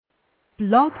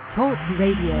Blog Talk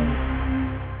Radio.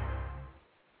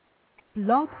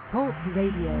 Blog Talk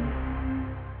Radio.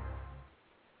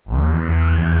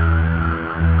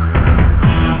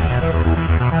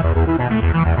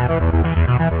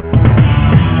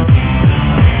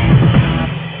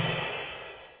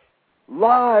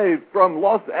 Live from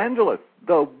Los Angeles,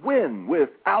 the Win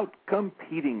Without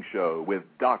Competing show with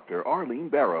Dr. Arlene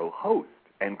Barrow, host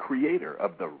and creator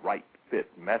of the Right Fit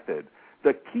Method,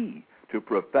 the key to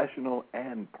professional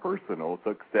and personal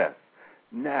success.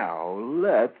 Now,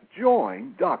 let's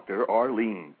join Dr.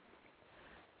 Arlene.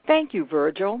 Thank you,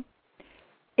 Virgil.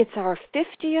 It's our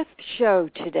 50th show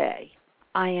today.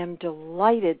 I am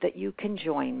delighted that you can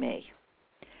join me.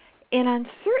 In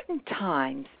uncertain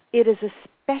times, it is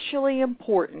especially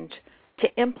important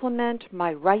to implement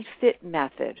my Right Fit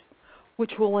method,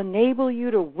 which will enable you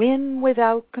to win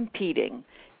without competing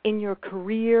in your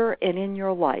career and in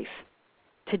your life.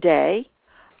 Today,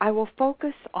 I will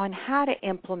focus on how to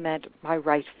implement my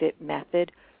Right Fit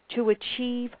method to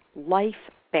achieve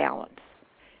life balance.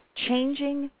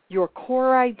 Changing your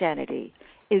core identity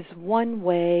is one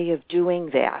way of doing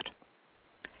that.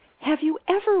 Have you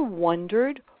ever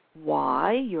wondered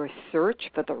why your search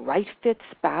for the right fit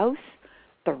spouse,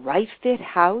 the right fit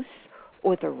house,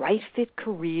 or the right fit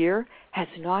career has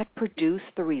not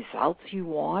produced the results you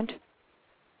want?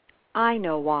 I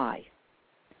know why.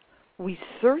 We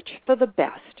search for the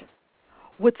best.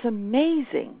 What's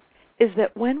amazing is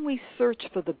that when we search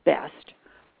for the best,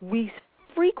 we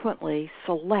frequently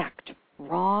select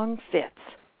wrong fits.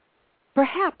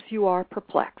 Perhaps you are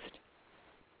perplexed.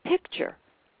 Picture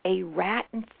a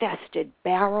rat-infested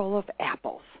barrel of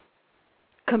apples.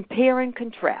 Compare and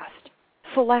contrast.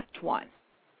 Select one.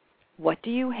 What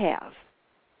do you have?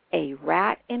 A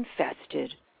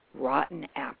rat-infested, rotten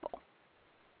apple.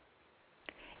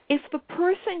 If the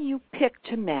person you pick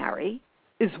to marry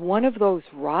is one of those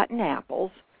rotten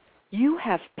apples, you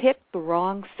have picked the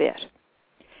wrong fit.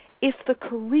 If the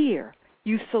career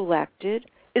you selected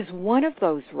is one of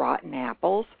those rotten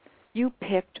apples, you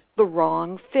picked the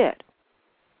wrong fit.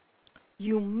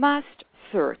 You must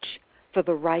search for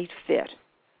the right fit.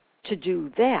 To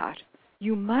do that,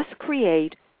 you must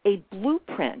create a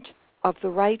blueprint of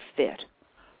the right fit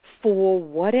for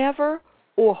whatever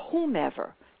or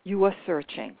whomever you are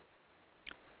searching.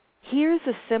 Here's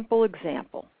a simple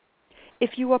example.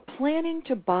 If you are planning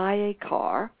to buy a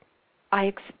car, I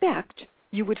expect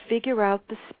you would figure out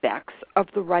the specs of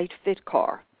the right fit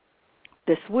car.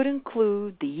 This would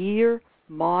include the year,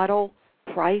 model,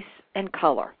 price, and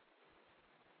color.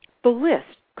 The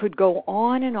list could go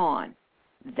on and on.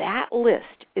 That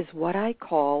list is what I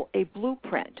call a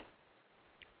blueprint.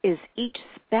 Is each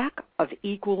spec of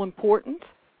equal importance?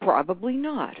 Probably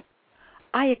not.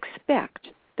 I expect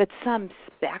that some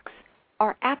specs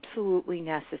are absolutely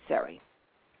necessary.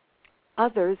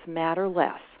 Others matter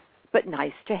less, but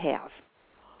nice to have.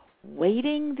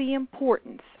 Weighting the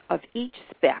importance of each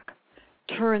spec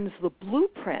turns the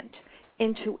blueprint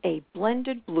into a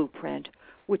blended blueprint,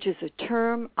 which is a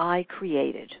term I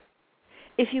created.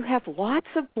 If you have lots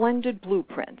of blended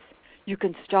blueprints, you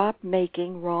can stop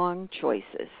making wrong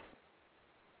choices.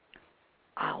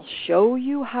 I'll show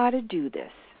you how to do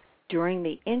this during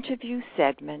the interview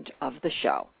segment of the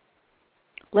show.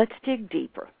 Let's dig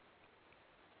deeper.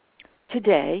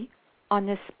 Today, on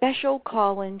this special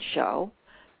call-in show,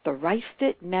 the Right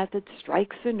Fit Method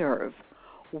strikes a nerve.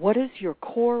 What is your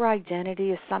Core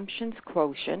Identity Assumptions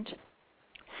Quotient,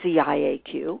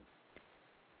 CIAQ?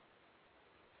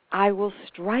 I will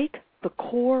strike the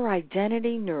core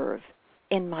identity nerve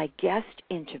in my guest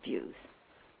interviews.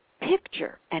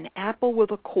 Picture an apple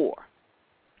with a core.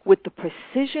 With the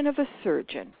precision of a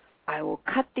surgeon, I will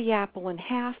cut the apple in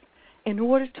half in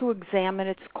order to examine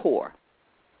its core.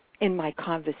 In my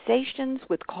conversations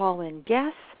with call-in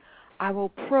guests, I will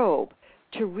probe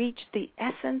to reach the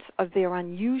essence of their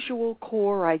unusual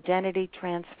core identity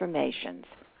transformations.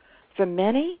 For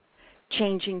many,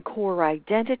 changing core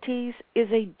identities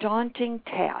is a daunting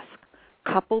task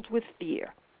coupled with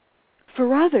fear.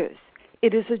 For others,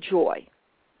 it is a joy.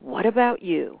 What about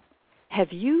you?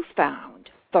 Have you found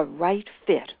the right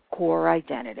fit core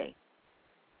identity?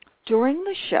 During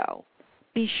the show,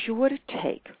 be sure to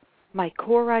take my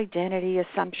Core Identity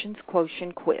Assumptions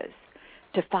Quotient quiz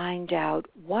to find out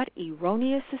what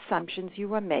erroneous assumptions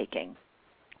you are making,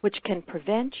 which can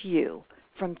prevent you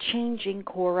from changing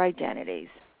core identities.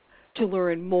 To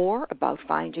learn more about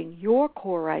finding your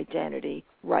core identity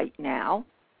right now,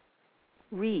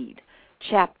 read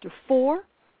Chapter 4,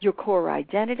 Your Core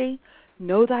Identity,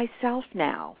 Know Thyself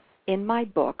Now, in my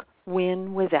book,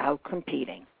 Win Without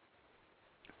Competing.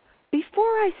 Before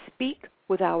I speak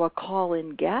with our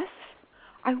call-in guests,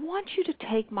 I want you to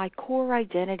take my Core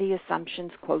Identity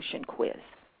Assumptions Quotient quiz.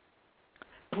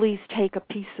 Please take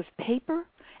a piece of paper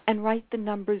and write the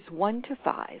numbers 1 to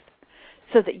 5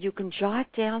 so that you can jot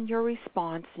down your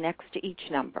response next to each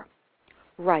number.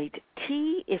 Write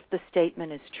T if the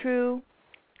statement is true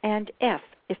and F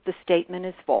if the statement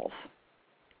is false.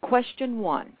 Question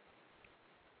 1.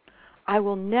 I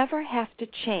will never have to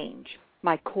change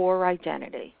my core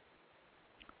identity.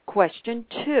 Question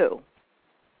 2.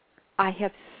 I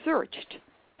have searched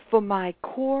for my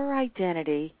core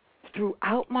identity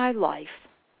throughout my life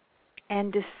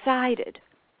and decided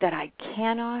that I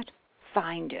cannot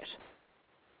find it.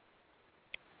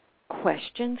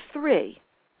 Question 3.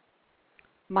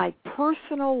 My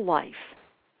personal life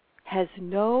has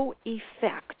no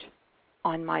effect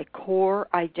on my core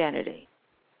identity.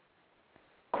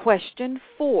 Question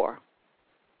 4.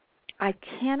 I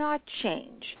cannot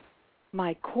change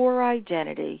my core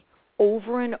identity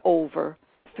over and over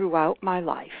throughout my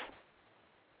life.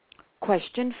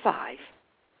 Question 5.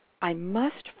 I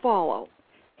must follow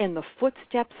in the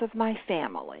footsteps of my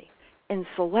family in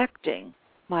selecting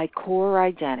my core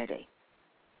identity.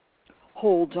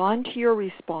 Hold on to your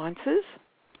responses.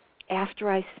 After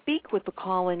I speak with the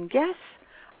call-in guests,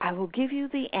 I will give you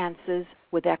the answers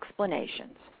with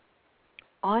explanations.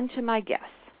 On to my guests.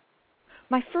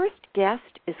 My first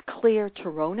guest is Claire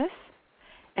Erroneous,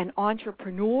 an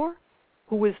entrepreneur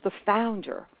who is the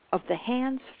founder of the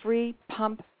Hands-Free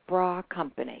Pump Bra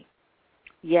Company.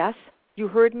 Yes, you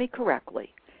heard me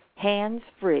correctly.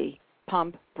 Hands-Free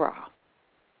Pump Bra.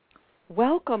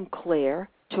 Welcome, Claire,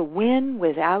 to Win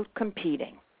Without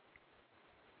Competing.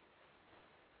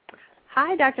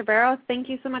 Hi, Dr. Barrow. Thank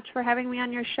you so much for having me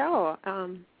on your show.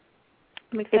 I'm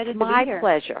excited to be my here.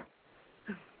 Pleasure.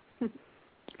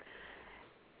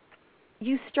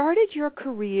 You started your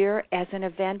career as an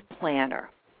event planner.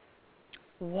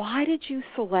 Why did you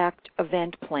select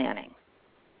event planning?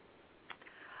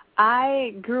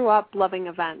 I grew up loving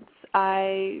events.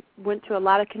 I went to a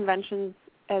lot of conventions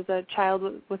as a child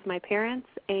with my parents,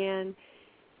 and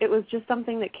it was just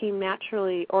something that came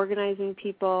naturally. Organizing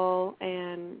people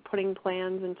and putting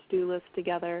plans and to-do lists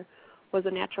together was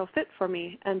a natural fit for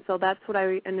me, and so that's what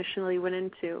I initially went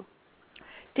into.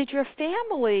 Did your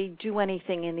family do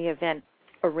anything in the event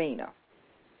arena?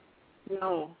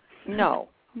 No. No.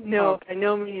 No, by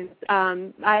no means.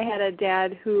 I had a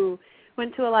dad who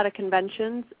went to a lot of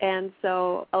conventions, and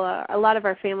so a lot of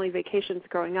our family vacations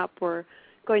growing up were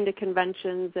going to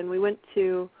conventions, and we went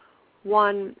to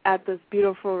one at this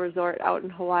beautiful resort out in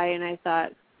Hawaii, and I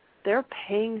thought, they're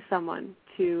paying someone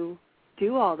to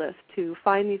do all this, to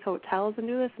find these hotels and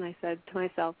do this, and I said to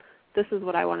myself, this is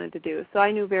what I wanted to do. So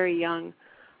I knew very young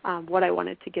what I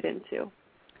wanted to get into.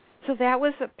 So that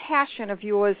was a passion of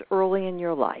yours early in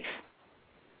your life?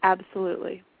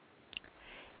 Absolutely.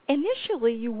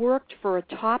 Initially, you worked for a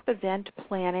top event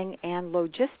planning and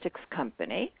logistics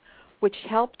company, which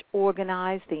helped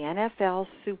organize the NFL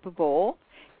Super Bowl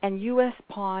and U.S.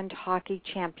 Pond Hockey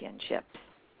Championships.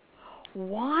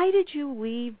 Why did you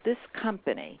leave this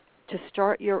company to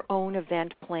start your own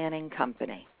event planning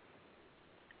company?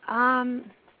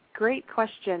 Great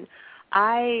question.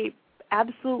 I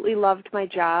absolutely loved my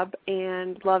job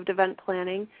and loved event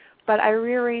planning, but I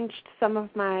rearranged some of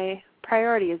my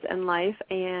priorities in life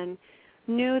and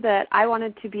knew that I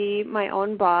wanted to be my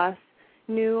own boss,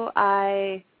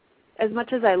 as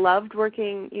much as I loved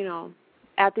working,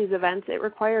 at these events, it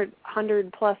required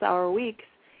 100-plus hour weeks,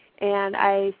 and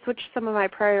I switched some of my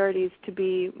priorities to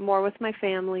be more with my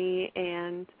family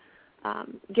and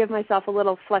give myself a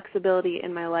little flexibility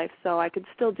in my life so I could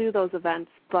still do those events,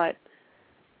 but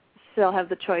still have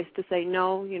the choice to say,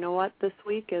 no, you know what, this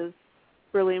week is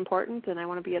really important and I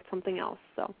want to be at something else.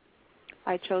 So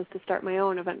I chose to start my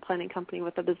own event planning company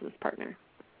with a business partner.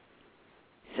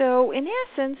 So in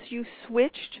essence, you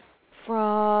switched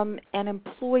from an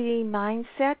employee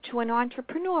mindset to an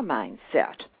entrepreneur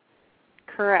mindset.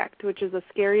 Correct, which is a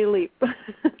scary leap.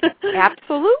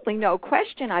 Absolutely, no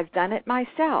question. I've done it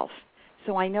myself,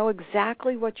 so I know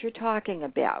exactly what you're talking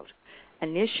about.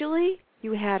 Initially,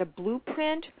 you had a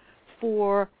blueprint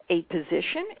for a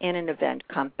position in an event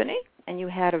company, and you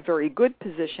had a very good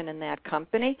position in that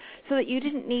company so that you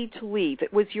didn't need to leave.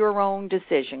 It was your own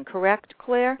decision, correct,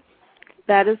 Claire?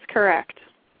 That is correct.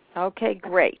 Okay,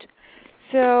 great.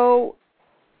 So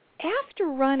after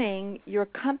running your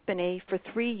company for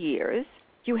 3 years,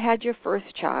 you had your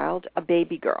first child, a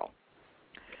baby girl.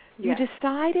 Yes. You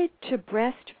decided to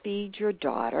breastfeed your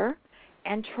daughter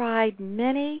and tried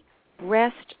many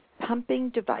breast pumping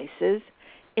devices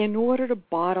in order to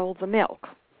bottle the milk.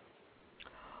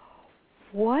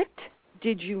 What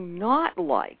did you not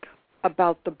like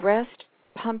about the breast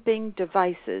pumping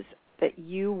devices that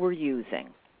you were using?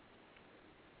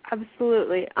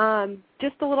 Absolutely.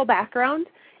 Just a little background,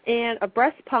 and a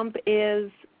breast pump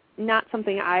is not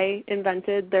something I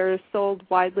invented. They're sold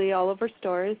widely all over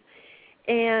stores,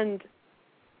 and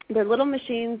they're little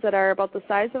machines that are about the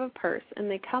size of a purse, and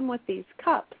they come with these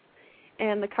cups,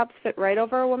 and the cups fit right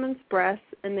over a woman's breast,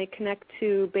 and they connect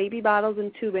to baby bottles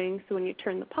and tubing, so when you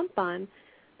turn the pump on,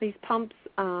 these pumps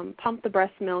pump the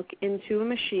breast milk into a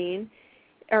machine,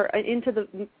 or into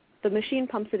the machine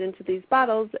pumps it into these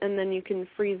bottles, and then you can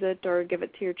freeze it or give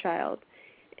it to your child.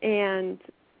 And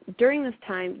during this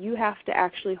time, you have to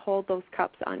actually hold those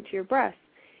cups onto your breast.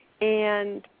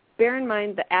 And bear in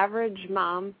mind, the average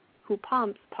mom who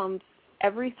pumps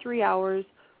every 3 hours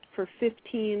for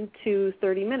 15 to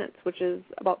 30 minutes, which is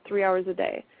about 3 hours a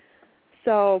day.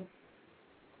 So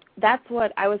that's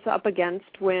what I was up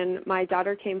against when my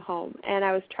daughter came home, and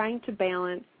I was trying to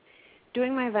balance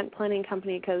doing my event planning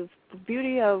company, because the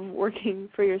beauty of working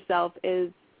for yourself is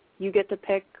you get to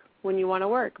pick when you want to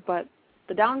work, but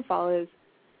the downfall is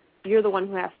you're the one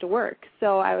who has to work.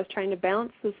 So I was trying to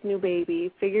balance this new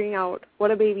baby, figuring out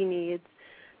what a baby needs,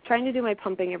 trying to do my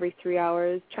pumping every 3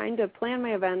 hours, trying to plan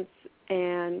my events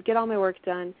and get all my work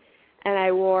done, and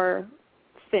I wore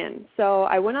thin. So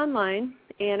I went online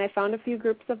and I found a few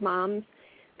groups of moms.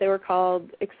 They were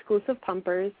called exclusive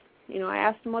pumpers. You know, I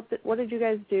asked them, what did you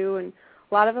guys do? And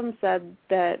a lot of them said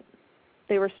that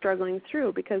they were struggling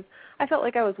through, because I felt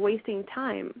like I was wasting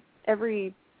time.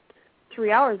 Every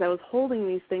 3 hours I was holding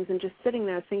these things and just sitting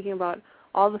there thinking about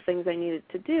all the things I needed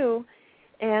to do.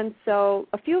 And so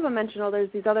a few of them mentioned, oh,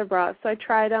 there's these other bras. So I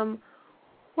tried them.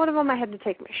 One of them I had to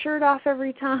take my shirt off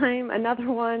every time. Another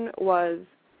one was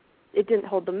it didn't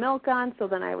hold the milk on, so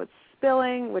then I was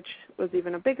spilling, which was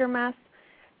even a bigger mess.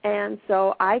 And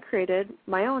so I created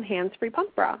my own hands-free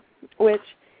pump bra, which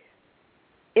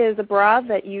is a bra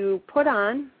that you put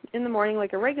on in the morning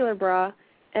like a regular bra,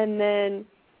 and then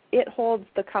it holds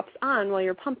the cups on while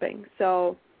you're pumping.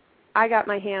 So I got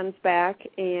my hands back,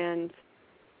 and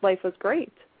life was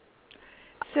great.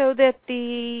 So that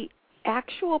the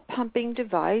actual pumping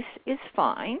device is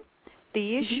fine.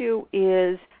 The issue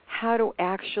is how to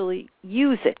actually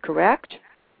use it, correct?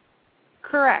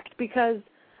 Correct, because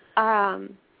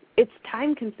it's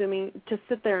time-consuming to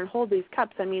sit there and hold these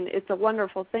cups. I mean, it's a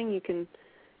wonderful thing.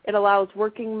 It allows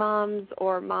working moms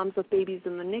or moms with babies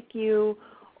in the NICU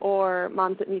or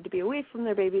moms that need to be away from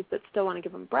their babies but still want to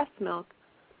give them breast milk.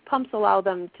 Pumps allow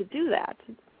them to do that.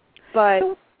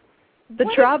 But the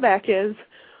drawback is,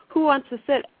 who wants to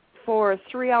sit for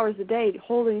 3 hours a day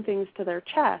holding things to their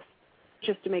chest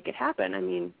just to make it happen? I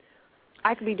mean,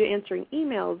 I could be answering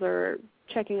emails or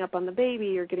checking up on the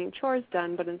baby or getting chores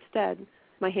done, but instead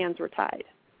my hands were tied.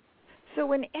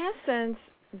 So in essence,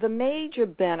 the major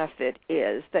benefit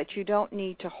is that you don't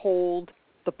need to hold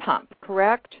the pump,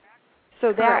 correct?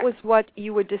 So Correct. That was what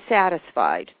you were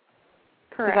dissatisfied.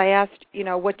 Correct. Because I asked,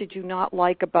 what did you not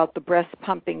like about the breast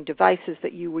pumping devices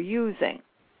that you were using?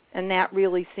 And that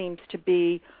really seems to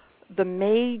be the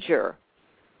major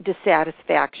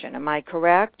dissatisfaction. Am I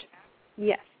correct?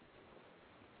 Yes.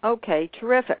 Okay,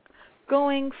 terrific.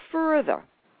 Going further,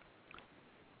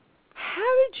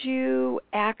 how did you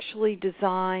actually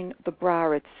design the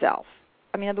bra itself?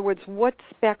 I mean, in other words, what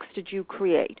specs did you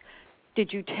create?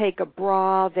 Did you take a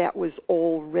bra that was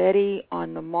already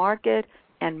on the market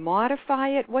and modify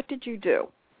it? What did you do?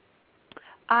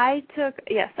 I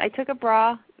took a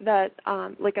bra that,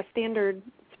 like a standard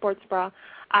sports bra.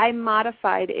 I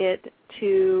modified it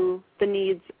to the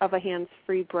needs of a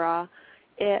hands-free bra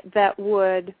that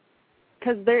would,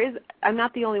 because I'm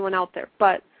not the only one out there,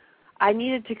 but I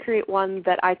needed to create one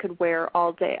that I could wear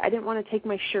all day. I didn't want to take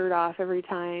my shirt off every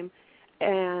time,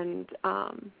 and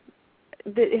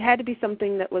it had to be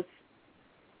something that was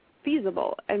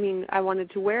feasible. I mean, I wanted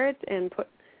to wear it and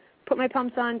put my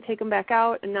pumps on, take them back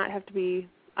out, and not have to be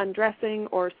undressing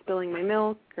or spilling my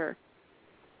milk.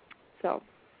 So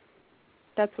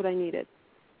that's what I needed.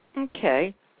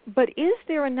 Okay. But is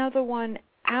there another one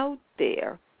out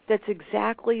there that's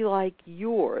exactly like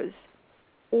yours,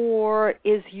 or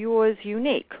is yours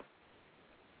unique?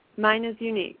 Mine is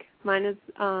unique. Mine is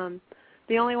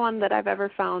the only one that I've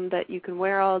ever found that you can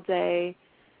wear all day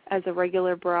as a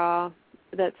regular bra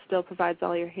that still provides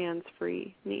all your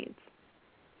hands-free needs.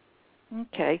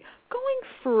 Okay. Going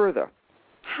further,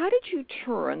 how did you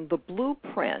turn the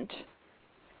blueprint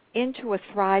into a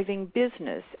thriving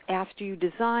business after you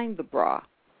designed the bra?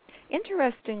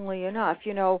 Interestingly enough,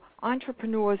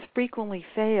 entrepreneurs frequently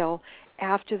fail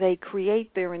after they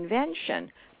create their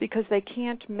invention because they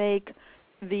can't make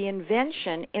the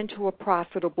invention into a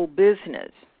profitable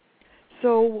business.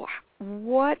 So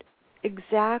what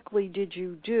exactly did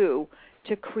you do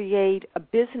to create a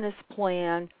business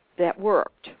plan that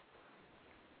worked?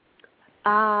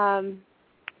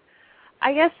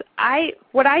 I guess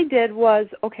what I did was,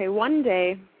 okay, one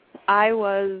day I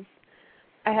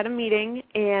had a meeting,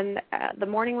 and the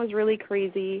morning was really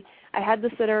crazy. I had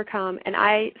the sitter come, and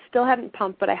I still hadn't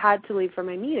pumped, but I had to leave for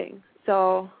my meeting.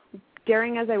 So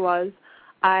daring as I was,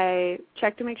 I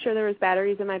checked to make sure there was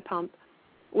batteries in my pump,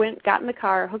 got in the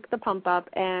car, hooked the pump up,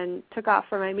 and took off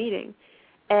for my meeting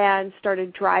and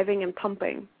started driving and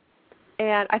pumping.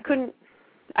 And I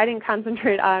didn't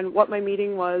concentrate on what my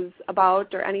meeting was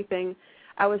about or anything.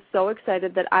 I was so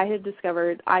excited that I had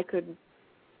discovered I could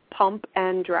pump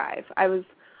and drive. I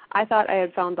thought I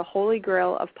had found the holy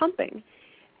grail of pumping.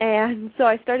 And so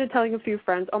I started telling a few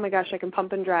friends, oh my gosh, I can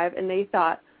pump and drive, and they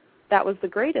thought that was the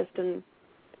greatest. And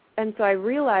so I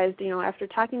realized, after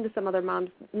talking to some other moms,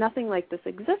 nothing like this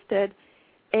existed.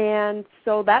 And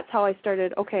so that's how I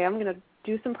started, okay, I'm going to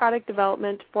do some product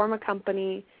development, form a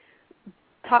company,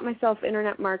 taught myself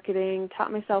internet marketing,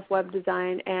 taught myself web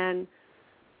design, and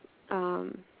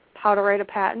how to write a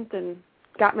patent, and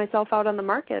got myself out on the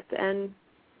market, and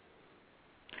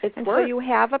it's worked. So you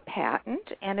have a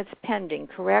patent, and it's pending,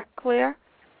 correct, Claire?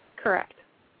 Correct.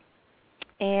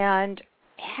 And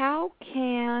how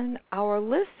can our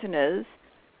listeners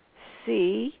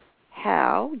see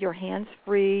how your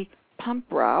hands-free pump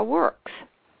bra works?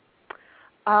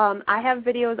 I have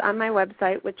videos on my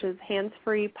website, which is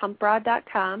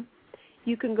handsfreepumpbra.com.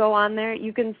 You can go on there.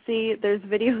 You can see there's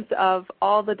videos of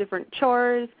all the different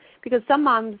chores, because some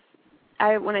moms,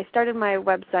 when I started my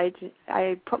website,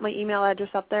 I put my email address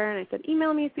up there, and I said,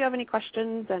 email me if you have any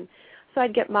questions. And so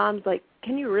I'd get moms like,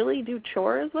 can you really do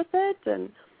chores with it? And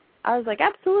I was like,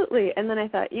 absolutely. And then I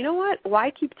thought, you know what? Why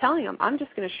keep telling them? I'm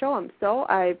just going to show them. So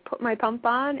I put my pump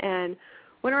on and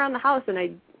went around the house, and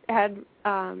I had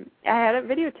it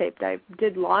videotaped. I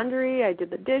did laundry, I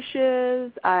did the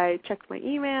dishes, I checked my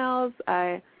emails,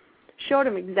 I showed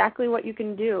them exactly what you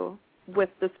can do with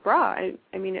this bra.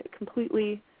 I mean, it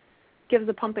completely gives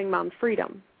a pumping mom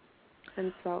freedom.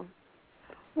 And so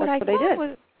what I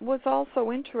thought was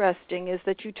also interesting is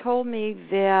that you told me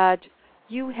that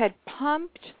you had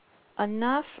pumped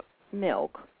enough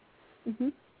milk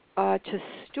to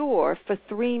store for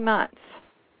 3 months.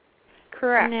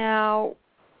 Correct. Now,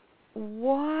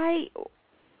 why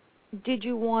did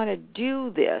you want to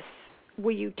do this?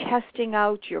 Were you testing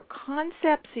out your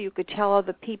concept so you could tell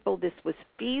other people this was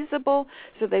feasible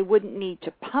so they wouldn't need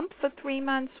to pump for 3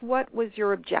 months? What was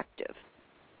your objective?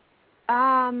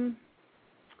 At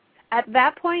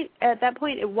that point,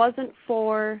 it wasn't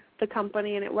for the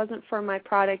company and it wasn't for my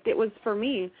product. It was for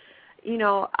me.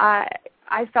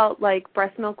 I felt like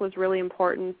breast milk was really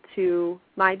important to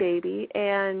my baby,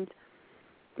 and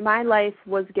my life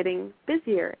was getting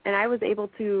busier, and I was able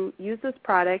to use this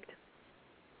product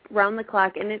round the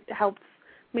clock, and it helps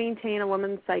maintain a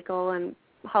woman's cycle and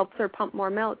helps her pump more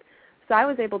milk. So I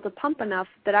was able to pump enough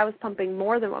that I was pumping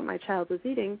more than what my child was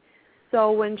eating.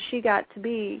 So when she got to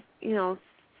be,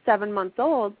 7 months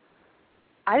old,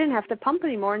 I didn't have to pump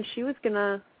anymore, and she was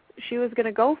gonna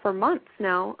go for months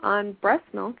now on breast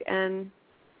milk, and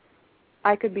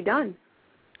I could be done.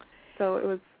 So it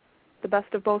was the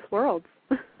best of both worlds.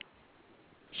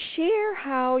 Share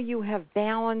how you have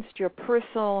balanced your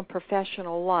personal and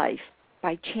professional life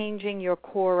by changing your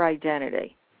core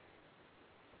identity.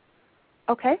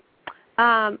 Okay.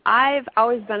 I've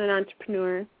always been an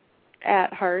entrepreneur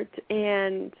at heart,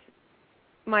 and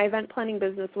my event planning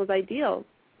business was ideal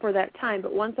for that time.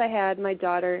 But once I had my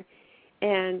daughter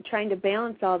and trying to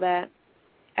balance all that,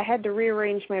 I had to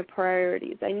rearrange my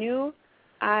priorities. I knew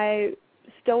I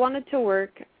still wanted to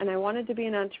work and I wanted to be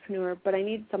an entrepreneur, but I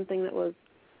needed something that was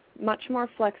much more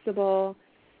flexible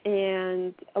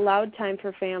and allowed time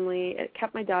for family. It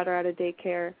kept my daughter out of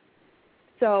daycare.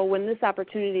 So when this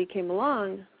opportunity came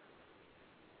along,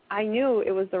 I knew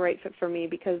it was the right fit for me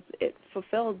because it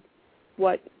fulfilled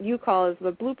what you call as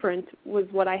the blueprint, was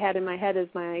what I had in my head as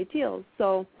my ideals.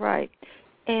 So right.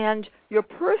 And your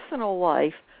personal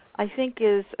life, I think,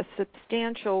 is a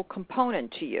substantial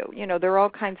component to you. There are all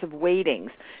kinds of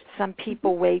weightings. Some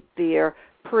people weight their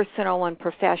personal and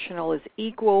professional as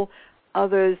equal.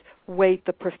 Others weight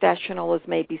the professional as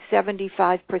maybe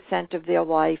 75% of their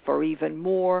life or even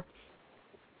more.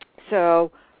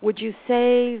 So would you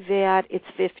say that it's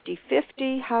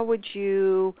 50-50? How would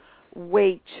you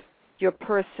weight your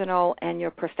personal and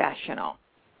your professional?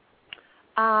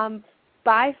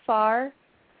 By far,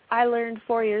 I learned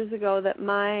 4 years ago that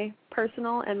my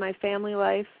personal and my family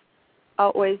life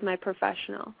outweighs my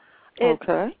professional.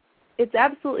 Okay. It's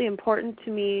absolutely important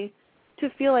to me to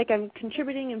feel like I'm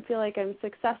contributing and feel like I'm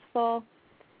successful.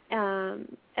 And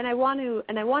I want to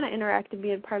interact and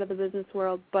be a part of the business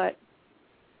world, but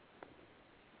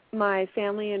my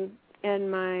family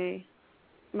and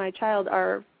my child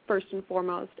are first and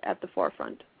foremost at the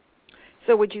forefront.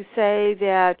 So would you say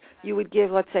that you would give,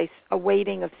 let's say, a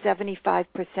weighting of 75%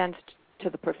 to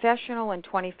the professional and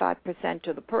 25%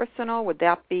 to the personal? Would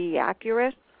that be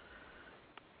accurate?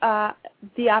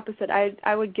 The opposite.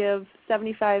 I would give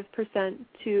 75%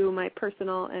 to my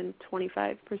personal and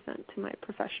 25% to my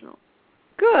professional.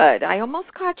 Good. I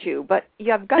almost caught you, but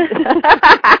you've got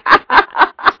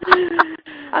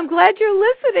I'm glad you're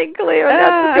listening, Claire.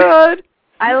 That's good.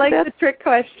 I like the trick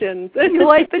questions. You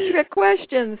like the trick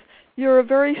questions. You're a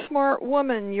very smart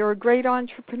woman. You're a great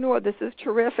entrepreneur. This is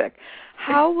terrific.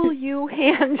 How will you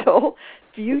handle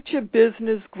future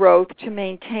business growth to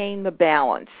maintain the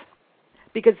balance?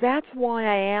 Because that's why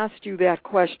I asked you that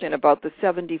question about the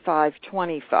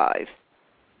 75-25.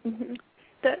 Mm-hmm.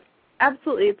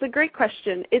 Absolutely. It's a great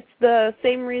question. It's the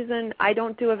same reason I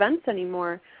don't do events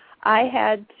anymore.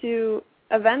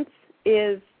 Events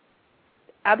is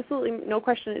absolutely, no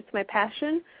question, it's my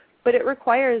passion, but it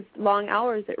requires long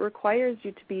hours. It requires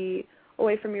you to be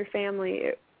away from your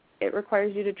family. It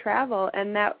requires you to travel,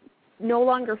 and that no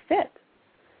longer fit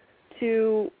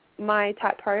to my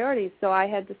top priorities. So I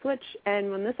had to switch, and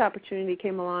when this opportunity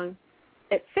came along,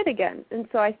 it fit again. And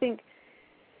so I think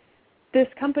this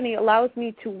company allows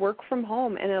me to work from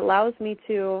home, and it allows me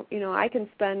to, I can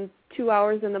spend 2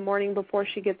 hours in the morning before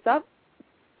she gets up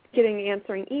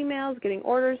answering emails, getting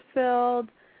orders filled,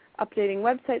 updating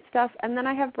website stuff, and then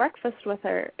I have breakfast with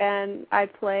her, and I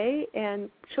play, and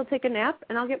she'll take a nap,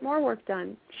 and I'll get more work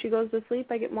done. She goes to sleep,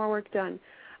 I get more work done.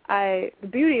 The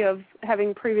beauty of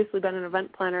having previously been an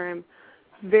event planner, I'm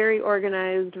very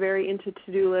organized, very into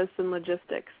to-do lists and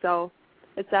logistics, so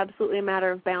it's absolutely a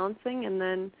matter of balancing and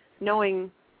then knowing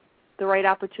the right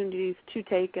opportunities to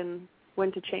take and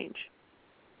when to change.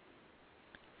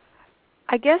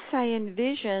 I guess I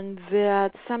envision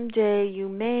that someday you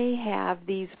may have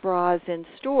these bras in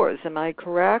stores. Am I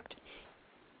correct?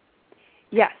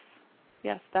 Yes.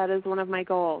 Yes, that is one of my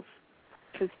goals,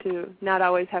 is to not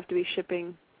always have to be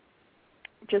shipping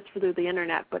just through the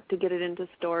Internet, but to get it into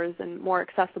stores and more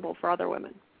accessible for other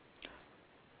women.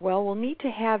 Well, we'll need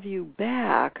to have you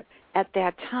back at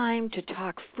that time to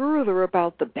talk further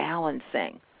about the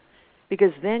balancing,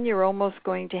 because then you're almost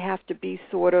going to have to be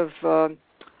sort of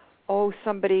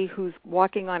somebody who's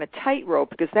walking on a tightrope,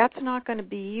 because that's not going to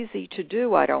be easy to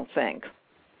do, I don't think.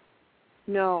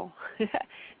 No.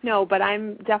 No, but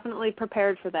I'm definitely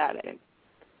prepared for that.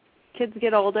 Kids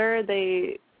get older,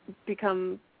 they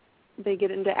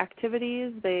get into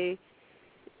activities, they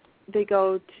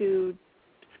go to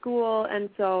school, and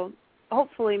so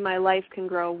hopefully my life can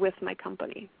grow with my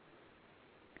company.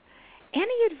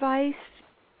 Any advice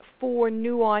for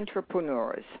new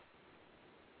entrepreneurs?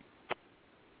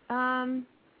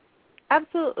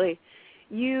 Absolutely.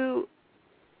 You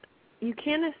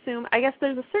can't assume, I guess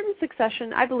there's a certain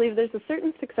succession, I believe there's a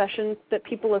certain succession that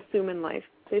people assume in life.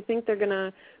 They think they're going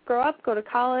to grow up, go to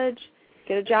college,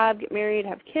 get a job, get married,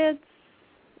 have kids,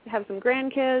 have some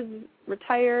grandkids,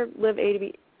 retire, live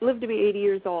to be 80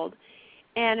 years old.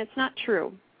 And it's not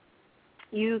true.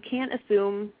 You can't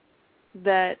assume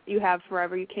that you have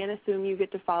forever. You can't assume you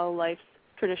get to follow life's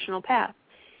traditional path.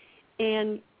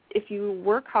 And if you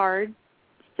work hard,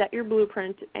 set your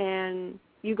blueprint, and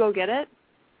you go get it,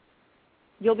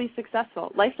 you'll be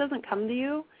successful. Life doesn't come to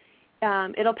you.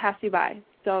 It'll pass you by.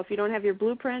 So if you don't have your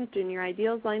blueprint and your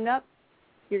ideals lined up,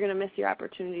 you're going to miss your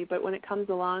opportunity. But when it comes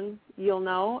along, you'll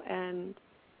know, and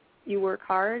you work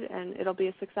hard, and it'll be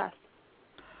a success.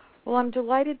 Well, I'm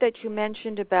delighted that you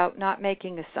mentioned about not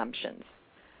making assumptions.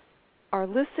 Our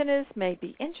listeners may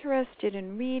be interested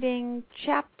in reading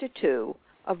Chapter 2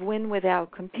 of Win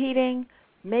Without Competing,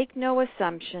 Make No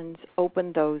Assumptions,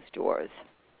 Open Those Doors.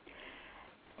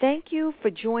 Thank you for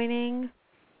joining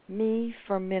me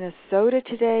from Minnesota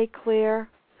today, Claire.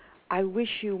 I wish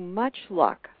you much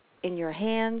luck in your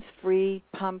hands-free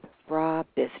pump bra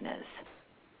business.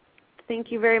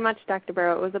 Thank you very much, Dr.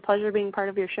 Barrow. It was a pleasure being part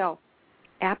of your show.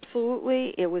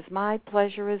 Absolutely. It was my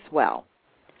pleasure as well.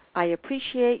 I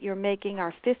appreciate your making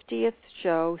our 50th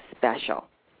show special.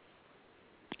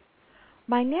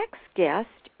 My next guest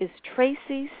is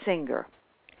Tracy Singer,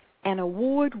 an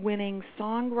award-winning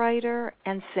songwriter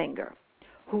and singer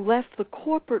who left the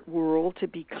corporate world to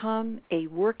become a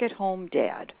work-at-home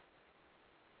dad.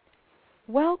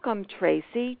 Welcome,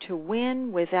 Tracy, to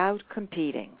Win Without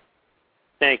Competing.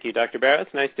 Thank you, Dr. Barrow.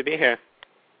 It's nice to be here.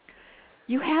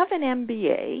 You have an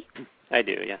MBA. I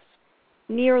do, yes.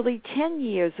 Nearly 10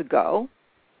 years ago,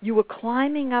 You were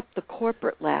climbing up the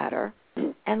corporate ladder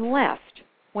and left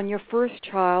when your first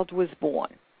child was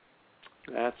born.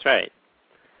 That's right.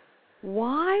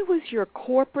 Why was your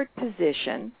corporate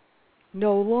position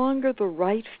no longer the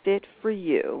right fit for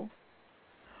you,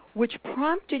 which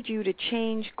prompted you to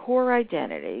change core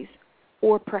identities,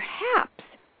 or perhaps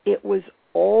it was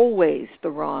always the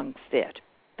wrong fit,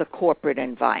 the corporate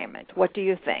environment? What do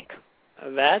you think?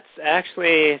 That's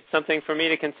actually something for me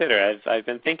to consider. I've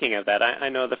been thinking of that. I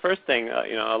know the first thing,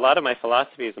 a lot of my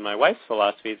philosophies and my wife's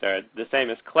philosophies are the same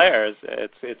as Claire's.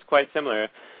 It's quite similar.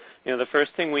 The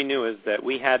first thing we knew is that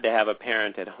we had to have a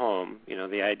parent at home.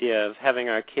 The idea of having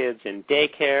our kids in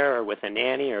daycare or with a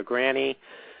nanny or granny,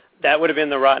 that would have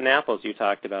been the rotten apples you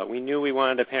talked about. We knew we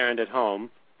wanted a parent at home,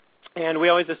 and we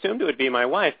always assumed it would be my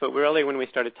wife, but really when we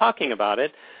started talking about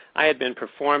it, I had been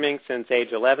performing since age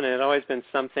 11, and it had always been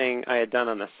something I had done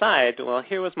on the side. Well,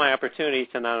 here was my opportunity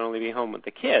to not only be home with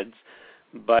the kids,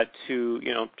 but to,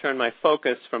 turn my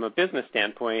focus from a business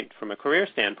standpoint, from a career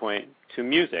standpoint, to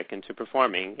music and to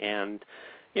performing. And,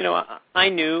 I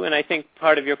knew, and I think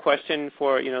part of your question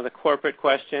for, the corporate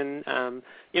question,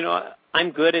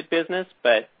 I'm good at business,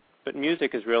 but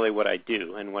music is really what I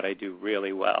do and what I do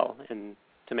really well. And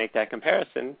to make that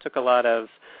comparison took a lot of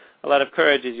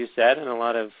courage, as you said, and a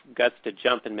lot of guts to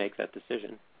jump and make that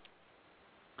decision.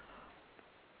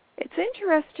 It's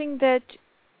interesting that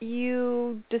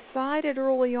you decided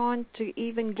early on to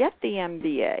even get the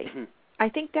MBA. Mm-hmm. I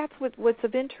think that's what's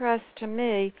of interest to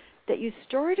me, that you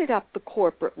started up the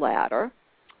corporate ladder.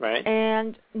 Right.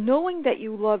 And knowing that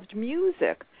you loved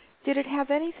music, did it have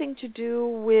anything to do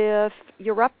with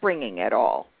your upbringing at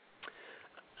all?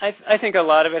 I think a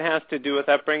lot of it has to do with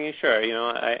upbringing, sure.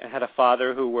 I had a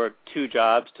father who worked 2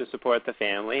 jobs to support the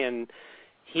family, and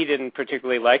he didn't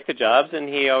particularly like the jobs, and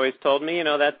he always told me,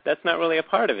 that's not really a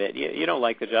part of it. You don't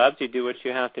like the jobs, you do what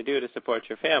you have to do to support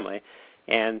your family.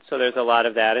 And so there's a lot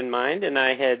of that in mind, and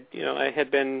I had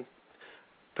been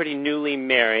pretty newly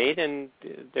married, and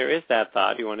there is that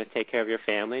thought. You want to take care of your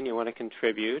family, and you want to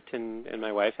contribute, and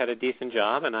my wife had a decent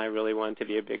job, and I really wanted to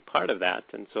be a big part of that.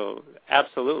 And so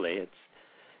absolutely,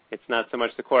 it's not so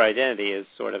much the core identity as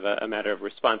sort of a matter of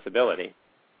responsibility.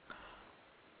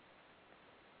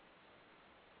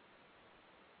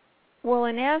 Well,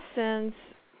 in essence,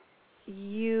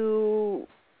 you,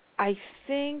 I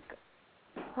think,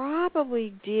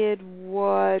 probably did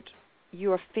what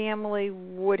your family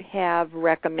would have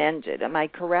recommended. Am I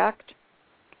correct?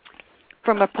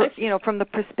 From the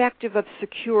perspective of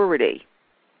security.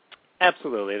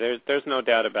 Absolutely. There's no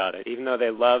doubt about it. Even though they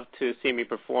loved to see me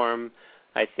perform,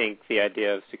 I think the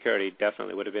idea of security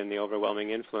definitely would have been the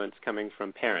overwhelming influence coming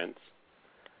from parents.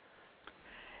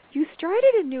 You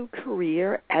started a new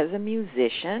career as a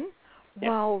musician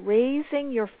while raising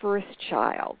your first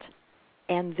child,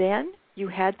 and then you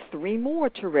had 3 more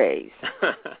to raise.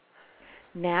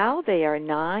 Now they are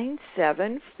 9,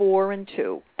 7, 4, and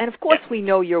 2. And, of course, we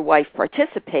know your wife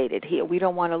participated here. We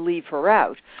don't want to leave her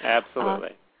out.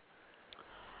 Absolutely.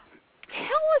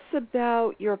 Tell us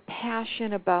about your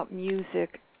passion about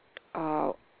music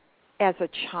as a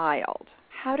child.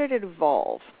 How did it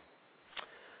evolve?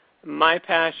 My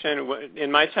passion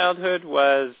in my childhood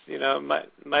was,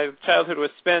 my childhood was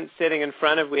spent sitting in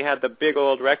front of, we had the big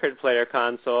old record player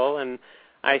console, and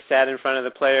I sat in front of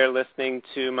the player listening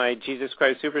to my Jesus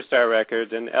Christ Superstar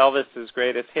records and Elvis's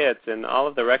greatest hits and all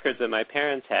of the records that my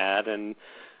parents had, and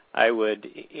I would,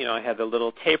 I had the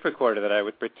little tape recorder that I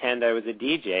would pretend I was a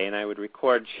DJ, and I would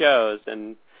record shows,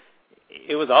 and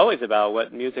it was always about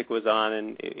what music was on,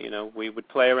 and, we would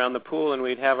play around the pool, and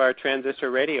we'd have our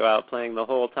transistor radio out playing the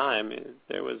whole time.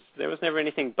 There was never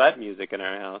anything but music in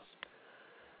our house.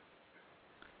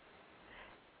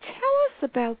 Tell us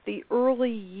about the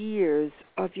early years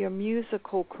of your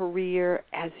musical career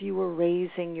as you were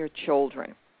raising your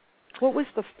children. What was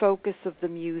the focus of the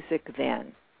music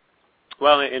then?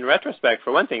 Well, in retrospect,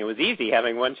 for one thing, it was easy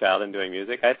having one child and doing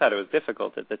music. I thought it was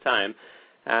difficult at the time.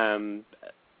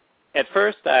 At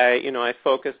first, I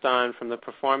focused on, from the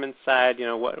performance side,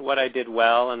 what I did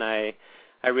well, and I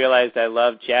realized I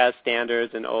loved jazz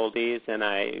standards and oldies, and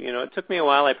it took me a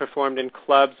while. I performed in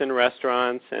clubs and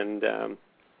restaurants, and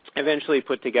eventually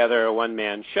put together a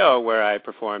one-man show where I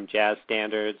performed jazz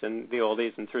standards and the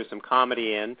oldies and threw some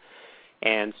comedy in,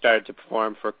 and started to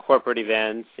perform for corporate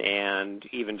events and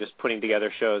even just putting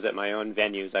together shows at my own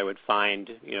venues. I would find,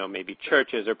 maybe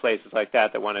churches or places like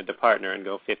that wanted to partner and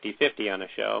go 50-50 on a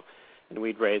show, and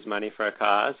we'd raise money for a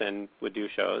cause and would do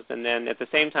shows. And then at the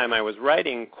same time, I was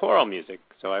writing choral music,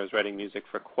 so I was writing music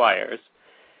for choirs.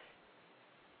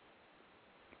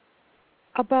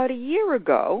 About a year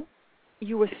ago,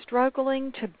 you were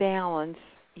struggling to balance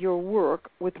your work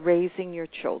with raising your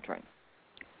children.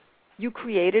 You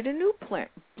created a new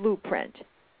blueprint,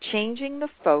 changing the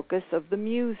focus of the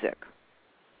music.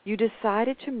 You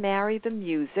decided to marry the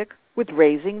music with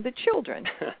raising the children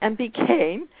and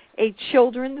became a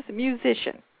children's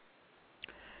musician.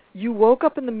 You woke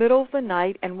up in the middle of the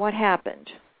night, and what happened?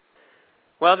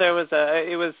 Well,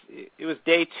 it was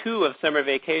day 2 of summer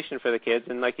vacation for the kids,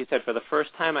 and like you said, for the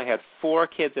first time I had 4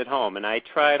 kids at home, and I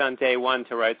tried on day 1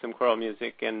 to write some choral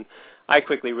music, and I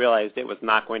quickly realized it was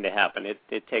not going to happen.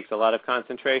 It takes a lot of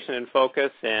concentration and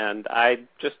focus, and I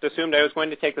just assumed I was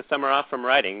going to take the summer off from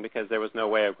writing because there was no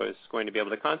way I was going to be able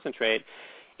to concentrate.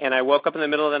 And I woke up in the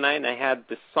middle of the night, and I had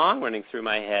this song running through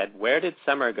my head, Where Did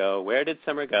Summer Go? Where Did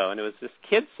Summer Go? And it was this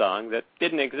kid's song that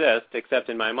didn't exist except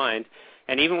in my mind.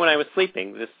 And even when I was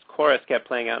sleeping, this chorus kept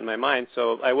playing out in my mind.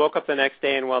 So I woke up the next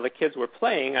day, and while the kids were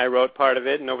playing, I wrote part of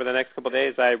it. And over the next couple of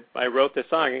days, I wrote this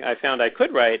song. I found I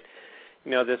could write,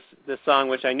 this song,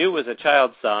 which I knew was a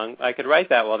child's song. I could write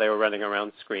that while they were running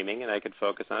around screaming, and I could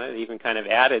focus on it. It even kind of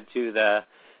added to the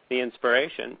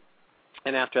inspiration.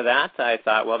 And after that, I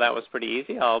thought, well, that was pretty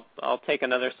easy. I'll take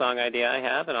another song idea I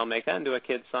have, and I'll make that into a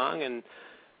kid's song. And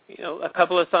a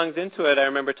couple of songs into it, I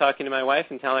remember talking to my wife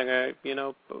and telling her,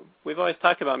 we've always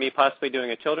talked about me possibly doing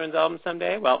a children's album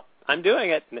someday. Well, I'm doing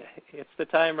it. It's the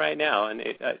time right now. And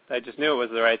I just knew it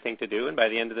was the right thing to do. And by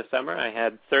the end of the summer, I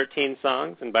had 13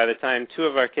 songs. And by the time 2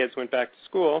 of our kids went back to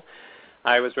school,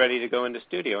 I was ready to go into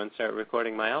studio and start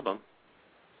recording my album.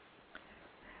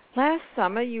 Last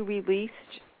summer, you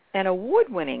released an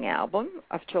award-winning album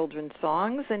of children's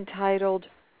songs entitled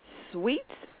Sweets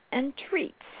and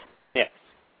Treats. Yes.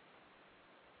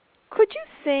 Could you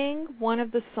sing one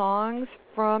of the songs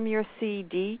from your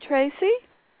CD, Tracy?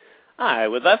 I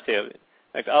would love to.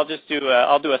 I'll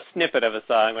do a snippet of a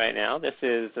song right now. This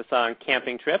is the song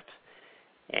Camping Trip,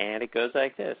 and it goes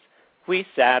like this. We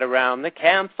sat around the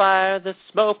campfire, the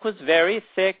smoke was very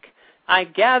thick. I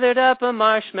gathered up a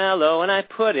marshmallow and I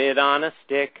put it on a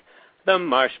stick. The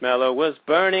marshmallow was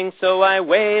burning, so I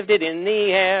waved it in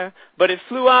the air. But it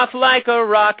flew off like a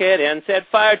rocket and set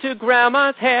fire to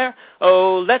Grandma's hair.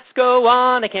 Oh, let's go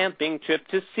on a camping trip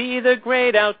to see the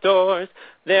great outdoors.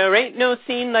 There ain't no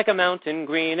scene like a mountain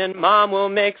green, and Mom will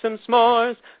make some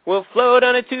s'mores. We'll float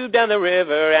on a tube down the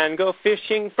river and go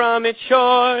fishing from its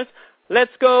shores.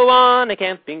 Let's go on a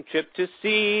camping trip to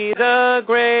see the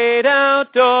great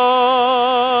outdoors.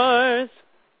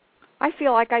 I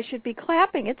feel like I should be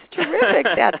clapping. It's terrific,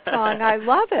 that song. I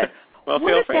love it. Well,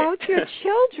 what about your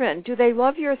children? Do they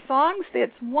love your songs?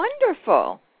 It's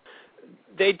wonderful.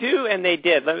 They do, and they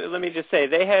did. Let me just say,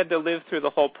 they had to live through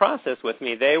the whole process with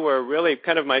me. They were really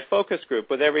kind of my focus group.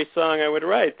 With every song I would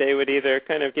write, they would either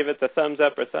kind of give it the thumbs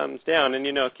up or thumbs down. And,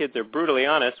 kids are brutally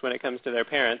honest when it comes to their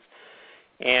parents.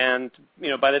 And,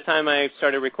 by the time I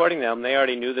started recording them, they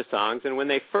already knew the songs. And when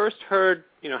they first heard,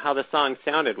 how the song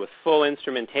sounded with full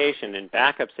instrumentation and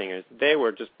backup singers, they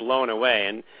were just blown away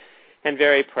and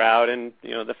very proud. And,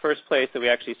 the first place that we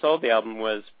actually sold the album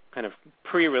was kind of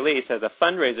pre-release as a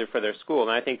fundraiser for their school.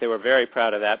 And I think they were very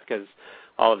proud of that because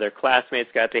all of their classmates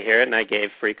got to hear it, and I gave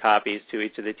free copies to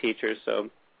each of the teachers. So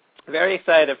very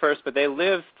excited at first, but they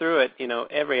lived through it,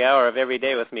 every hour of every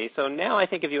day with me. So now I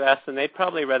think if you ask them, they'd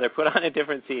probably rather put on a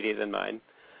different CD than mine.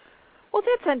 Well,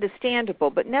 that's understandable,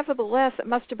 but nevertheless, it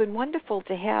must have been wonderful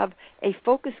to have a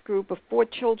focus group of 4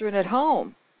 children at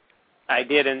home. I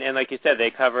did, and like you said, they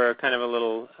cover kind of a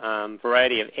little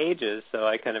variety of ages, so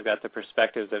I kind of got the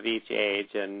perspectives of each age,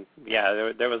 and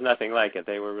yeah, there was nothing like it.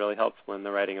 They were really helpful in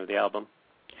the writing of the album.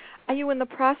 Are you in the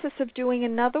process of doing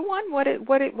another one?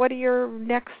 What's your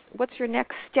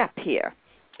next step here?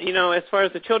 As far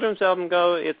as the children's album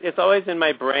goes, it's always in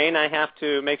my brain. I have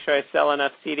to make sure I sell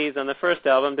enough CDs on the first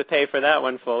album to pay for that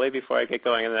one fully before I get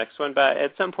going on the next one. But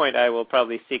at some point, I will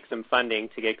probably seek some funding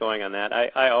to get going on that.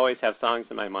 I always have songs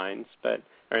in my mind, but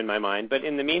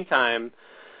in the meantime,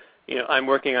 I'm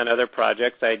working on other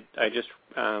projects. I just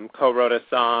co-wrote a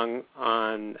song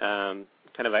on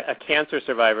kind of a cancer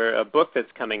survivor, a book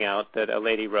that's coming out that a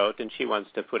lady wrote, and she wants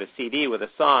to put a CD with a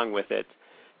song with it,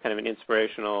 kind of an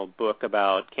inspirational book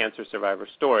about cancer survivor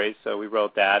stories. So we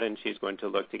wrote that, and she's going to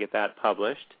look to get that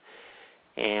published.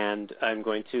 And I'm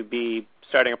going to be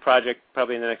starting a project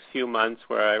probably in the next few months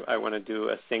where I want to do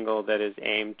a single that is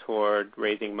aimed toward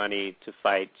raising money to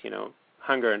fight,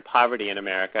 hunger and poverty in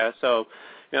America. So,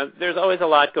 there's always a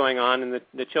lot going on, and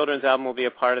the children's album will be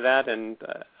a part of that. And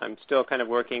I'm still kind of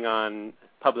working on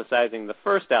publicizing the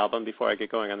first album before I get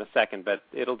going on the second, but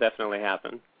it'll definitely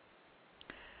happen.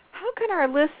 How can our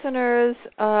listeners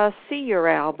see your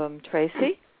album,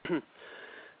 Tracy?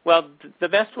 Well, the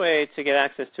best way to get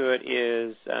access to it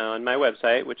is on my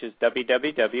website, which is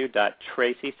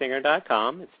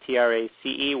www.tracysinger.com. It's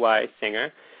Tracey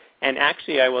Singer. And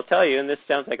actually, I will tell you, and this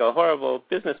sounds like a horrible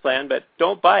business plan, but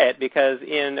don't buy it, because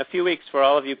in a few weeks, for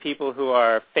all of you people who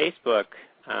are Facebook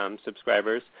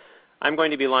subscribers, I'm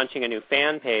going to be launching a new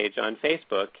fan page on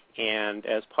Facebook, and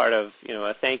as part of,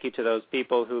 a thank you to those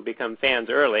people who become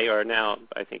fans early, or now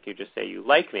I think you just say you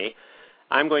like me,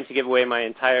 I'm going to give away my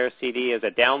entire CD as a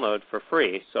download for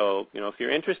free. So, if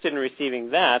you're interested in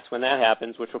receiving that, when that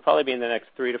happens, which will probably be in the next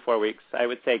 3 to 4 weeks, I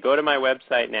would say go to my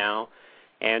website now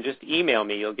and just email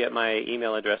me. You'll get my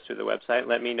email address through the website.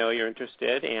 Let me know you're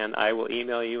interested, and I will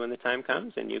email you when the time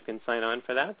comes, and you can sign on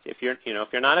for that. If you're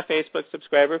not a Facebook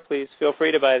subscriber, please feel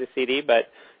free to buy the CD, but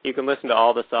you can listen to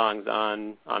all the songs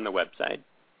on the website.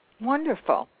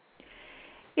 Wonderful.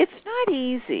 It's not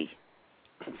easy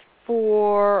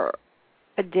for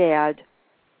a dad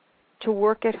to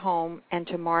work at home and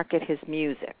to market his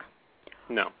music.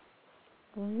 No.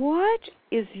 What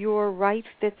is your right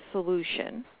fit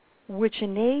solution which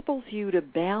enables you to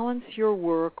balance your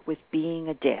work with being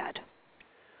a dad?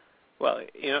 Well,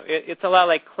 it's a lot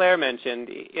like Claire mentioned.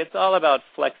 It's all about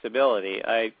flexibility.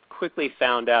 I quickly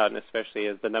found out, and especially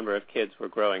as the number of kids were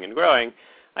growing and growing,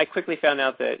 I quickly found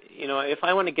out that, if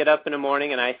I want to get up in the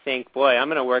morning and I think, boy, I'm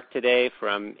going to work today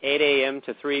from 8 a.m.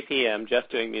 to 3 p.m. just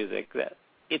doing music, that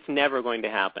it's never going to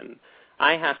happen.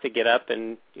 I have to get up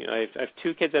and, I have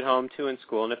 2 kids at home, 2 in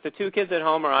school, and if the 2 kids at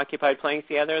home are occupied playing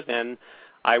together, then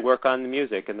I work on the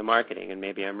music and the marketing, and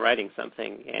maybe I'm writing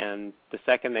something. And the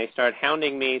second they start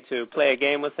hounding me to play a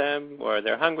game with them or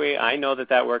they're hungry, I know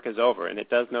that work is over, and it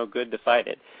does no good to fight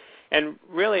it. And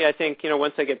really, I think,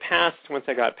 once I got past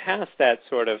that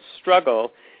sort of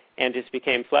struggle and just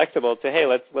became flexible to, hey,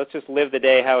 let's just live the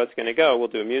day how it's going to go. We'll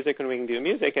do music when we can do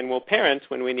music, and we'll parent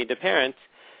when we need to parent.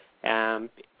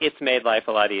 It's made life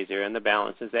a lot easier, and the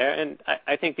balance is there. And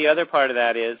I think the other part of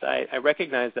that is I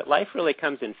recognize that life really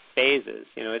comes in phases.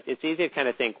 It's easy to kind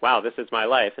of think, wow, this is my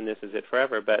life, and this is it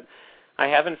forever. But I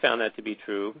haven't found that to be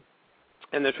true.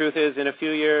 And the truth is, in a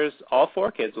few years, all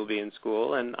 4 kids will be in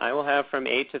school, and I will have from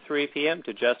 8 to 3 p.m.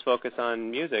 to just focus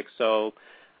on music. So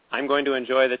I'm going to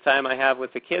enjoy the time I have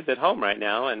with the kids at home right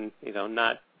now, and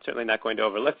certainly not going to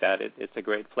overlook that. It's a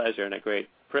great pleasure and a great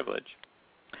privilege.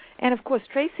 And, of course,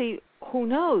 Tracy, who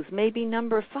knows, maybe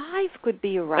number 5 could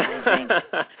be arising.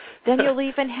 Then you'll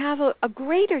even have a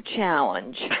greater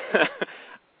challenge.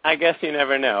 I guess you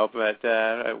never know, but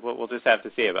we'll just have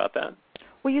to see about that.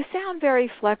 Well, you sound very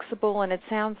flexible, and it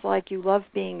sounds like you love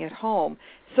being at home.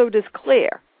 So does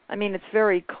Claire. I mean, it's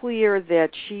very clear that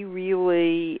she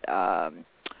really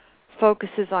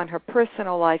focuses on her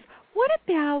personal life. What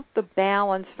about the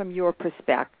balance from your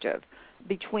perspective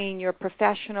between your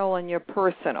professional and your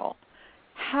personal?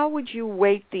 How would you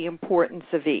weight the importance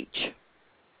of each?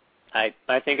 I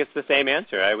think it's the same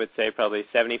answer. I would say probably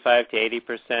 75 to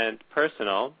 80%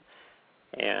 personal,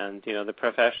 and the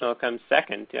professional comes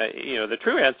second. The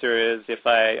true answer is if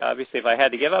I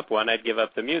had to give up one, I'd give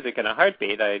up the music in a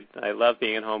heartbeat. I love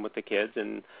being at home with the kids,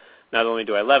 and not only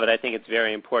do I love it, I think it's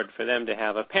very important for them to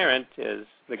have a parent as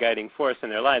the guiding force in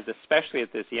their lives, especially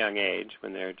at this young age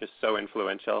when they're just so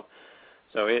influential.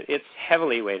 So it's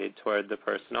heavily weighted toward the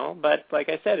personal, but like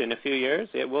I said, in a few years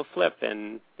it will flip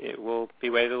and it will be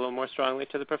weighted a little more strongly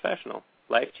to the professional.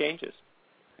 Life changes.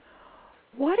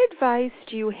 What advice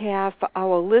do you have for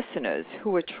our listeners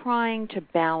who are trying to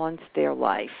balance their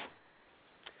life?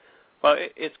 Well,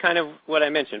 it's kind of what I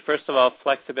mentioned. First of all,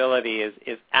 flexibility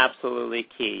is absolutely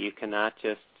key. You cannot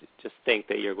just think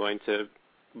that you're going to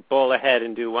bowl ahead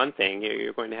and do one thing.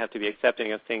 You're going to have to be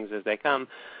accepting of things as they come.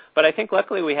 But I think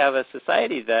luckily we have a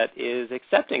society that is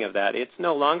accepting of that. It's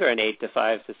no longer an 8 to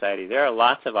 5 society. There are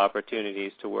lots of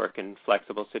opportunities to work in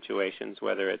flexible situations,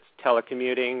 whether it's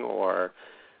telecommuting or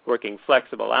working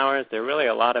flexible hours. There are really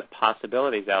a lot of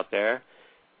possibilities out there.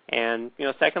 And,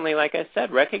 secondly, like I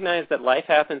said, recognize that life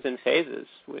happens in phases.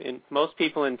 Most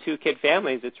people in 2-kid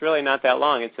families, it's really not that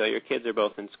long until your kids are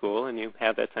both in school and you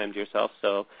have that time to yourself.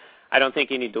 So I don't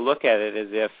think you need to look at it as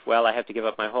if, well, I have to give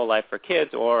up my whole life for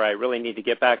kids, or I really need to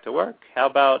get back to work. How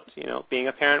about, being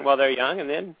a parent while they're young and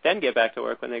then get back to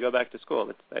work when they go back to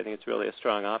school? I think it's really a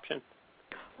strong option.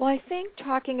 Well, I think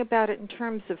talking about it in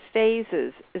terms of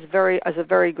phases is a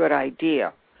very good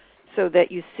idea, so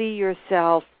that you see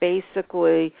yourself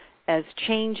basically as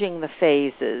changing the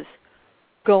phases,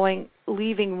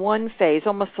 leaving one phase,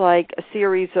 almost like a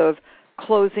series of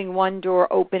closing one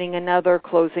door, opening another,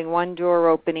 closing one door,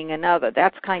 opening another.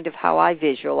 That's kind of how I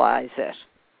visualize it.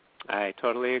 I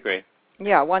totally agree.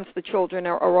 Yeah, once the children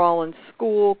are all in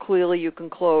school, clearly you can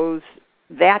close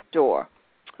that door.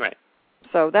 Right.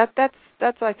 So that's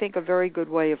I think a very good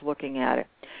way of looking at it.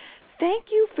 Thank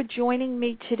you for joining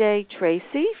me today,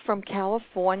 Tracy from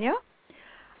California.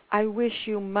 I wish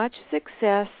you much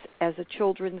success as a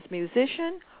children's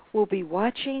musician. We'll be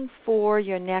watching for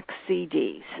your next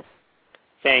CDs.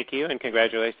 Thank you, and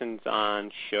congratulations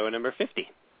on show number 50.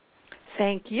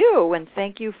 Thank you, and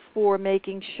thank you for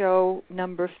making show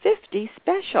number 50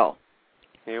 special.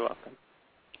 You're welcome.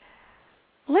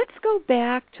 Let's go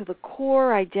back to the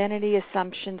Core Identity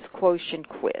Assumptions Quotient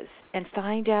quiz and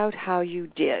find out how you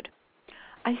did.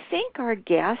 I think our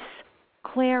guests,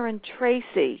 Claire and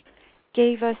Tracy,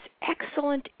 gave us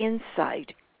excellent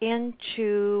insight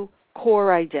into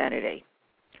core identity.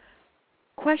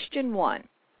 Question 1.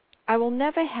 I will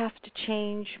never have to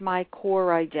change my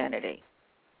core identity.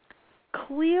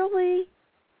 Clearly,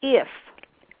 if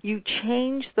you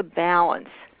change the balance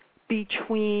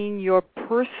between your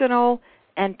personal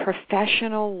and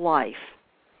professional life,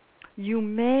 you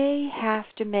may have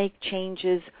to make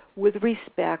changes with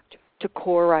respect to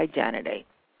core identity.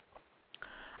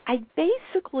 I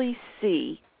basically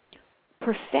see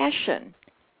profession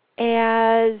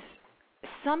as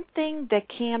something that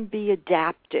can be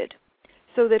adapted.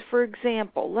 So that, for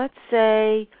example, let's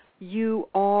say you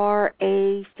are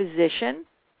a physician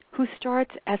who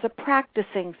starts as a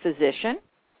practicing physician,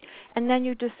 and then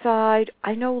you decide,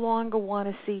 I no longer want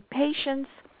to see patients,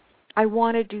 I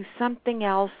want to do something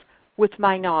else with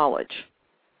my knowledge.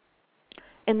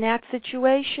 In that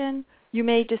situation, you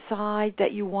may decide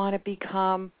that you want to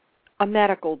become a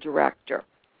medical director.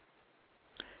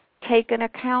 Take an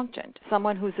accountant,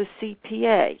 someone who's a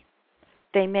CPA.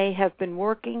 They may have been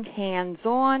working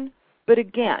hands-on, but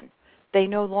again, they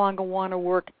no longer want to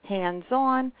work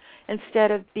hands-on.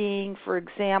 Instead of being, for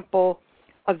example,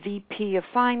 a VP of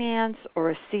finance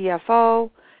or a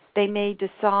CFO, they may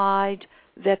decide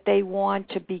that they want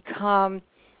to become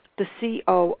the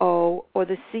COO or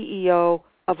the CEO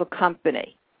of a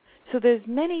company. So there's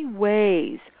many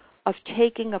ways of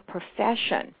taking a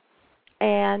profession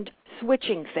and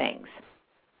switching things.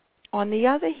 On the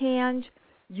other hand,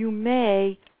 you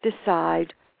may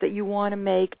decide that you want to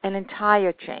make an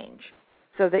entire change,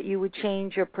 so that you would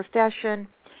change your profession.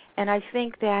 And I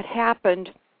think that happened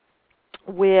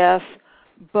with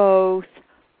both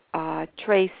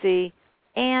Tracy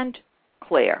and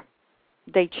Claire.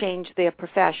 They changed their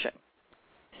profession.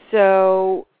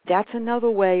 So that's another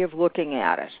way of looking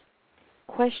at it.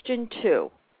 Question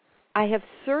 2. I have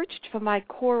searched for my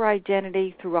core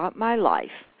identity throughout my life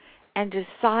and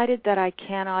decided that I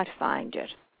cannot find it.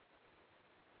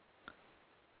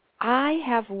 I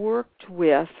have worked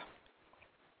with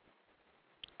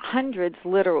hundreds,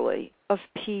 literally, of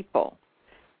people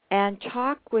and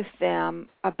talked with them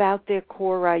about their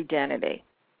core identity.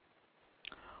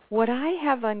 What I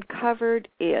have uncovered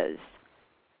is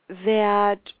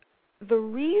that the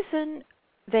reason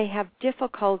they have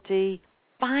difficulty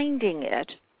finding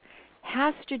it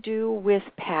has to do with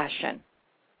passion.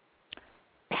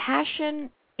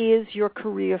 Passion is your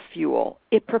career fuel.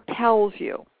 It propels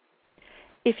you.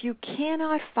 If you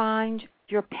cannot find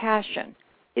your passion,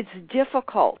 it's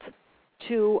difficult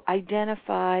to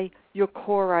identify your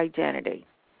core identity.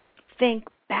 Think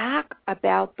back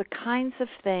about the kinds of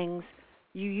things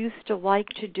you used to like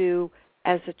to do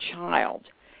as a child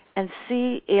and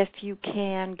see if you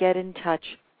can get in touch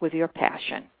with your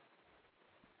passion.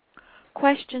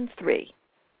 Question 3.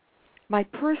 My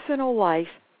personal life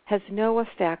has no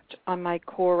effect on my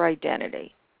core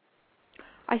identity.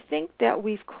 I think that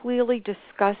we've clearly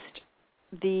discussed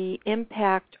the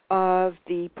impact of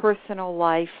the personal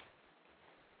life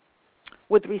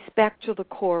with respect to the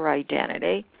core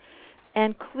identity,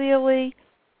 and clearly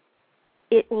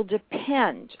it will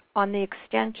depend on the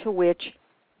extent to which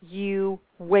you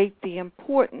weight the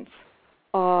importance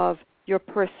of your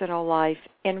personal life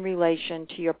in relation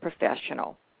to your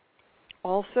professional.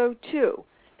 Also, too,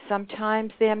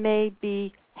 sometimes there may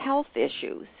be health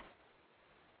issues,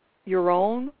 your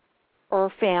own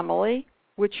or family,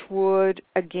 which would,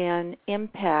 again,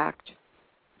 impact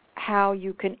how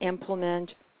you can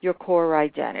implement your core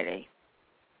identity.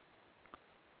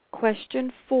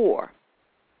 Question 4.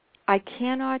 I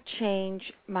cannot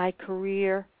change my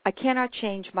core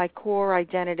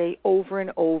identity over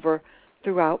and over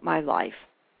throughout my life.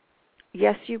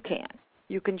 Yes, you can.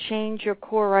 You can change your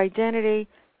core identity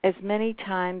as many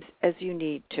times as you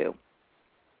need to,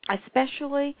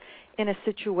 especially in a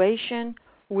situation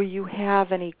where you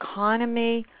have an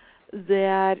economy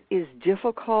that is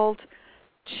difficult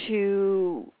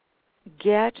to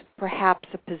get perhaps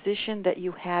a position that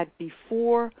you had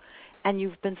before, and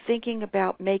you've been thinking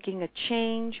about making a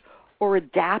change or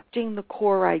adapting the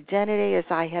core identity as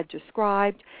I had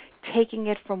described. taking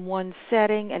it from one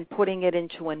setting and putting it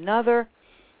into another,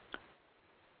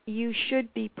 you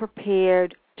should be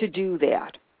prepared to do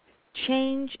that.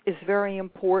 Change is very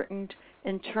important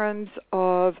in terms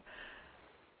of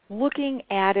looking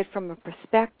at it from a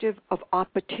perspective of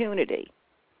opportunity.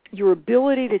 Your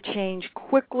ability to change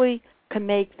quickly can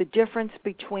make the difference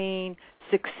between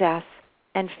success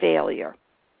and failure.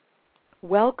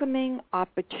 Welcoming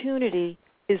opportunity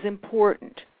is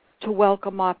important. To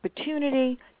welcome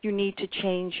opportunity, you need to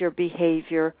change your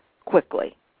behavior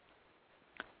quickly.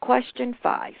 Question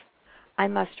 5. I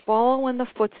must follow in the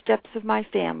footsteps of my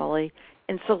family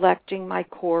in selecting my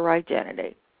core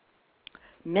identity.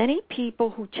 Many people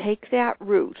who take that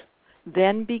route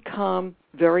then become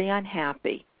very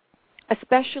unhappy,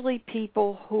 especially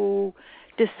people who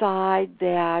decide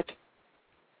that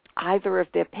either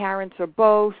if their parents or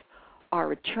both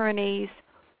are attorneys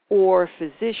or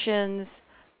physicians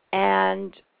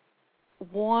and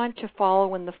want to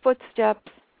follow in the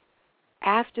footsteps.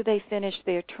 After they finish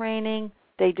their training,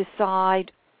 they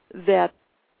decide that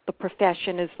the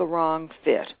profession is the wrong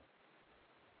fit.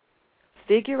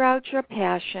 Figure out your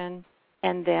passion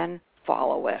and then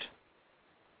follow it.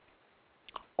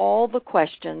 All the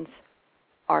questions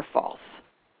are false.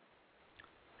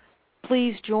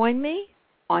 Please join me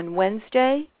on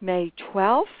Wednesday, May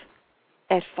 12th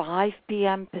at 5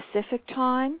 p.m. Pacific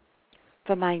Time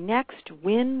for my next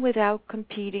Win Without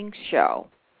Competing show,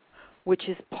 which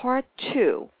is part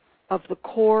 2 of the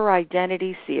Core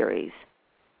Identity series.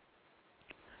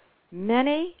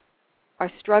 Many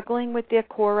are struggling with their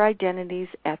core identities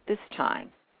at this time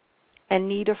and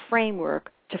need a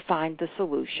framework to find the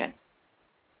solution.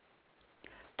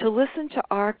 To listen to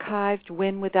archived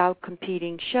Win Without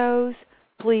Competing shows,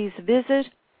 please visit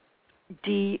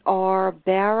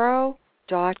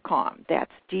drbarrow.com.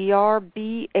 That's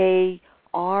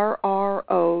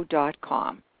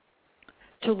drbarro.com.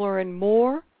 To learn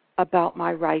more about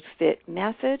my Right Fit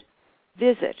method,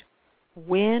 visit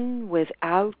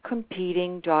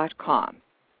winwithoutcompeting.com.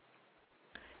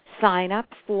 Sign up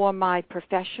for my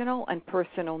professional and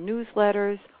personal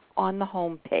newsletters on the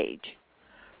home page.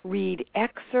 Read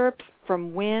excerpts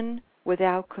from Win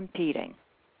Without Competing.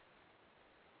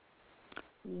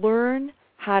 Learn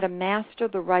how to master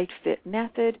the Right Fit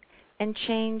method and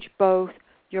change both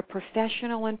your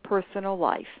professional and personal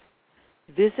life.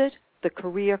 Visit the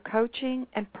career coaching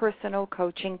and personal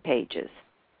coaching pages.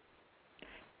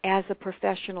 As a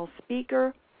professional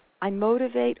speaker, I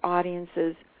motivate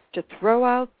audiences to throw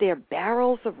out their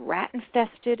barrels of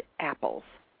rat-infested apples,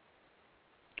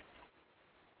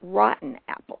 rotten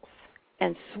apples,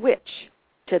 and switch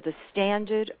to the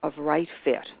standard of right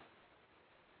fit.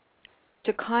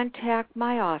 To contact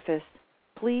my office,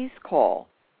 please call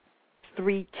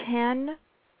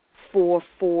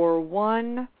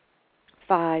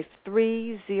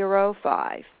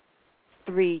 310-441-5305,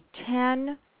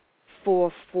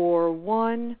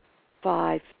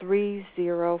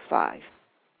 310-441-5305.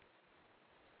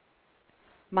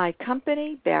 My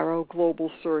company, Barrow Global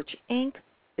Search, Inc.,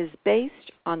 is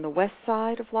based on the west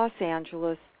side of Los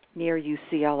Angeles near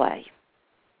UCLA.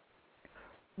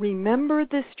 Remember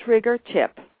this trigger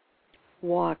tip.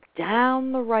 Walk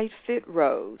down the right fit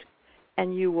road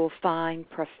and you will find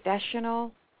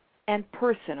professional and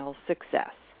personal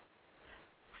success.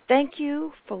 Thank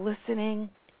you for listening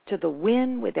to the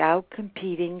Win Without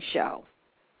Competing show.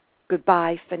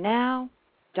 Goodbye for now,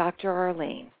 Dr.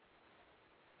 Arlene.